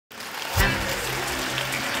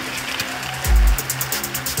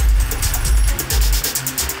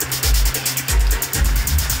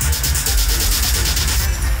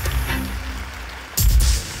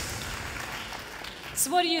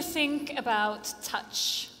think about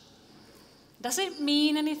touch? Does it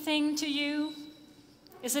mean anything to you?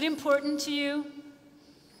 Is it important to you?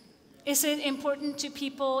 Is it important to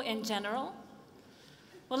people in general?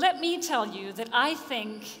 Well, let me tell you that I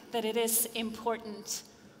think that it is important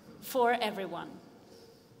for everyone.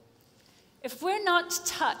 If we're not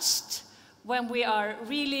touched when we are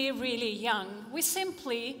really, really young, we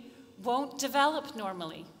simply won't develop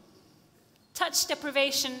normally. Touch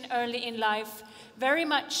deprivation early in life very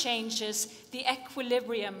much changes the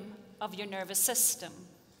equilibrium of your nervous system.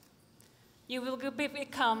 You will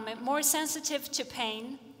become more sensitive to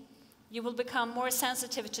pain. You will become more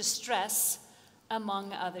sensitive to stress,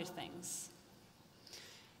 among other things.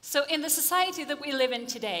 So in the society that we live in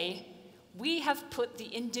today, we have put the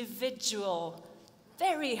individual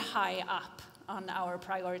very high up on our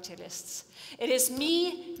priority lists. It is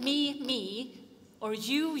me, me, me, or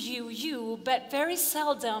you, you, you, but very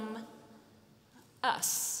seldom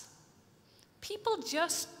us. People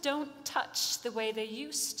just don't touch the way they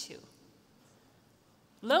used to.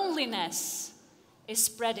 Loneliness is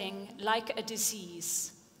spreading like a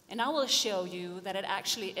disease, and I will show you that it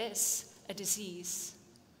actually is a disease.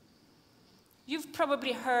 You've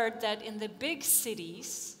probably heard that in the big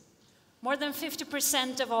cities, more than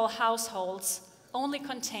 50% of all households only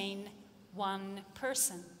contain one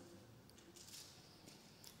person.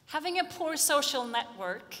 Having a poor social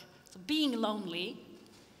network, so being lonely,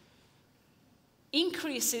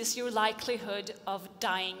 increases your likelihood of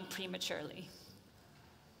dying prematurely.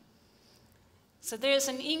 So there's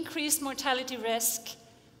an increased mortality risk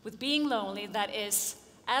with being lonely that is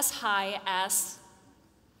as high as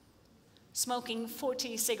smoking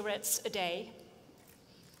 40 cigarettes a day.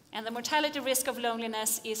 And the mortality risk of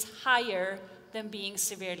loneliness is higher than being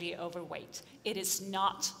severely overweight. It is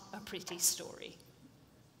not a pretty story.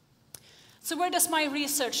 So where does my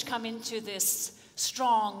research come into this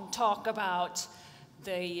strong talk about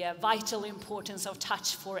the vital importance of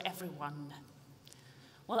touch for everyone?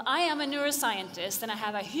 Well, I am a neuroscientist and I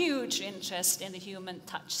have a huge interest in the human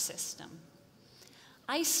touch system.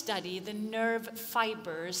 I study the nerve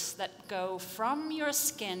fibers that go from your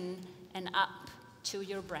skin and up to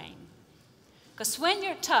your brain. Because when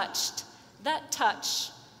you're touched, that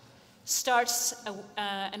touch starts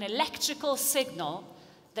an electrical signal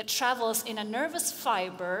that travels in a nervous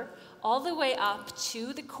fiber all the way up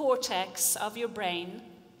to the cortex of your brain.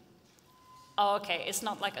 Oh, okay, it's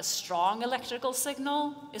not like a strong electrical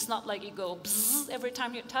signal. It's not like you go bzzz every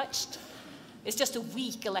time you're touched. It's just a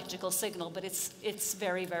weak electrical signal, but it's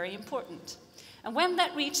very, very important. And when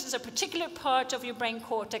that reaches a particular part of your brain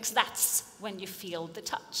cortex, that's when you feel the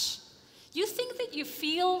touch. You think that you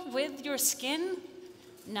feel with your skin?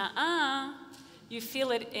 Nuh-uh. You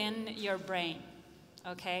feel it in your brain,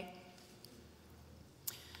 okay?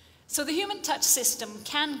 So the human touch system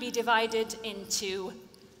can be divided into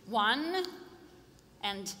 1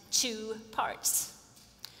 and 2 parts.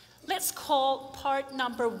 Let's call part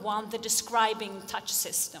number 1 the describing touch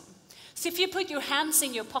system. So if you put your hands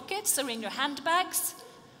in your pockets or in your handbags,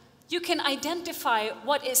 you can identify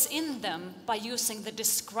what is in them by using the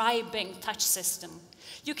describing touch system.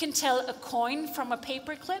 You can tell a coin from a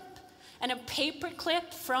paperclip and a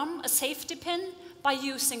paperclip from a safety pin by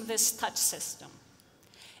using this touch system.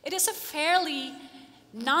 It is a fairly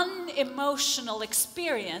non-emotional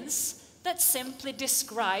experience that simply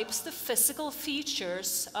describes the physical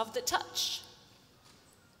features of the touch.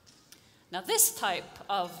 Now, this type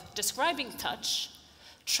of describing touch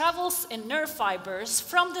travels in nerve fibers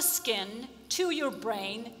from the skin to your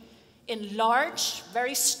brain in large,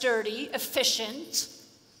 very sturdy, efficient,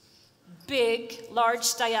 big,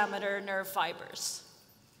 large diameter nerve fibers.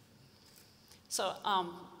 So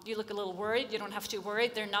you look a little worried. You don't have to worry.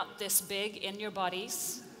 They're not this big in your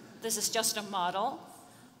bodies. This is just a model.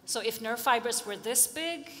 So if nerve fibers were this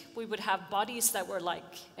big, we would have bodies that were like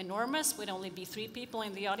enormous. We'd only be 3 people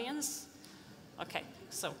in the audience. Okay,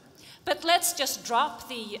 so, but let's just drop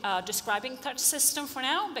the describing touch system for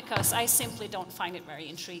now because I simply don't find it very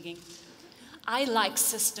intriguing. I like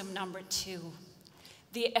system number 2,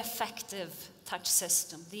 the affective touch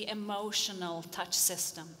system, the emotional touch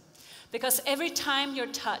system. Because every time you're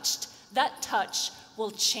touched, that touch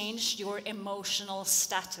will change your emotional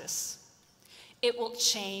status. It will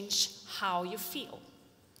change how you feel.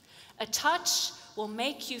 A touch will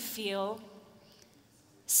make you feel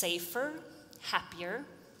safer, happier,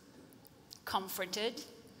 comforted,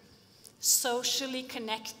 socially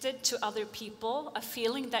connected to other people, a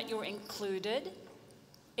feeling that you're included.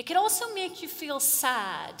 It can also make you feel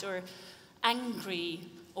sad or angry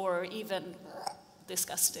or even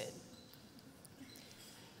disgusted.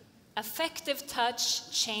 affective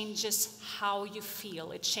touch changes how you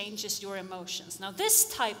feel. It changes your emotions. Now,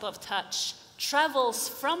 this type of touch travels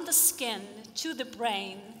from the skin to the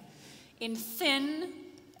brain in thin,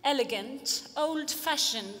 elegant,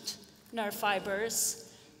 old-fashioned nerve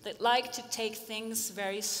fibers that like to take things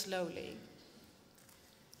very slowly.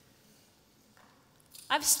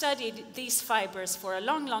 I've studied these fibers for a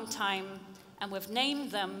long, long time, and we've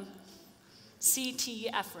named them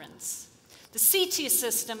CT afferents. The CT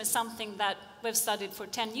system is something that we've studied for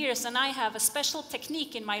 10 years, and I have a special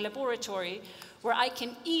technique in my laboratory where I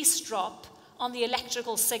can eavesdrop on the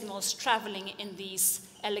electrical signals traveling in these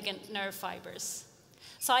elegant nerve fibers.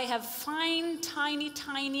 So I have fine, tiny,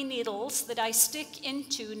 tiny needles that I stick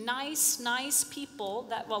into nice people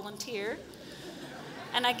that volunteer,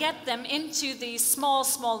 and I get them into these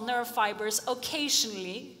small nerve fibers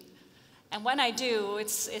occasionally, and when I do,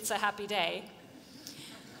 it's a happy day.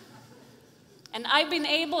 And I've been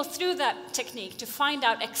able, through that technique, to find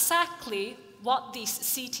out exactly what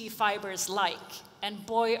these CT fibers like, and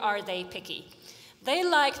boy, are they picky. They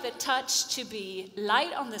like the touch to be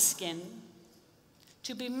light on the skin,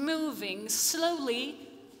 to be moving slowly,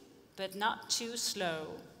 but not too slow.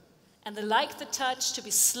 And they like the touch to be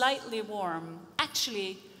slightly warm,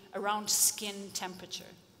 actually around skin temperature.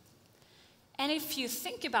 And if you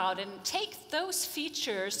think about it and take those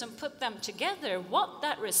features and put them together, what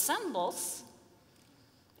that resembles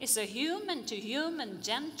is a human-to-human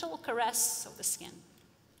gentle caress of the skin.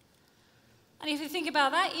 And if you think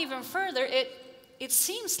about that even further, it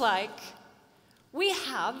seems like we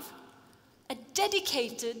have a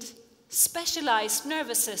dedicated, specialized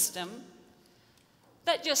nervous system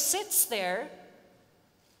that just sits there,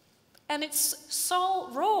 and its sole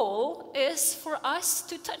role is for us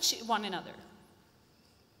to touch one another.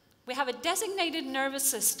 We have a designated nervous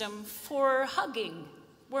system for hugging.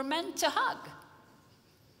 We're meant to hug.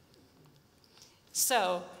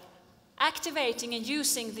 So, activating and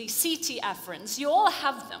using the CT afferents, you all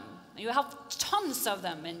have them. You have tons of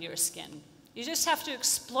them in your skin. You just have to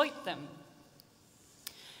exploit them.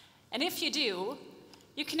 And if you do,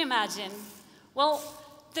 you can imagine, well,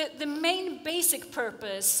 the main basic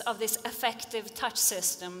purpose of this affective touch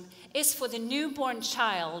system is for the newborn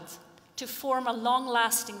child to form a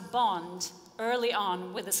long-lasting bond early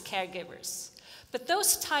on with his caregivers. But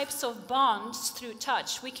those types of bonds through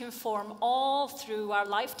touch we can form all through our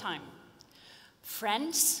lifetime.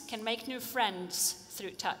 Friends can make new friends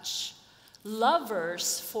through touch.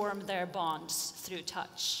 Lovers form their bonds through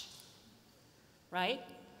touch, right?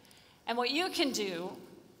 And what you can do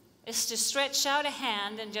is to stretch out a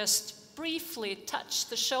hand and just briefly touch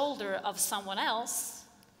the shoulder of someone else,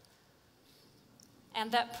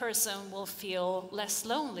 and that person will feel less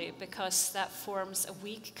lonely because that forms a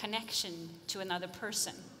weak connection to another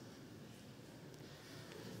person.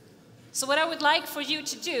 So what I would like for you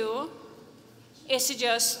to do is to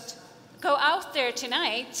just go out there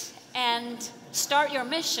tonight and start your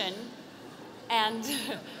mission and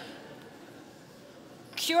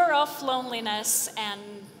cure off loneliness and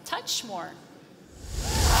touch more.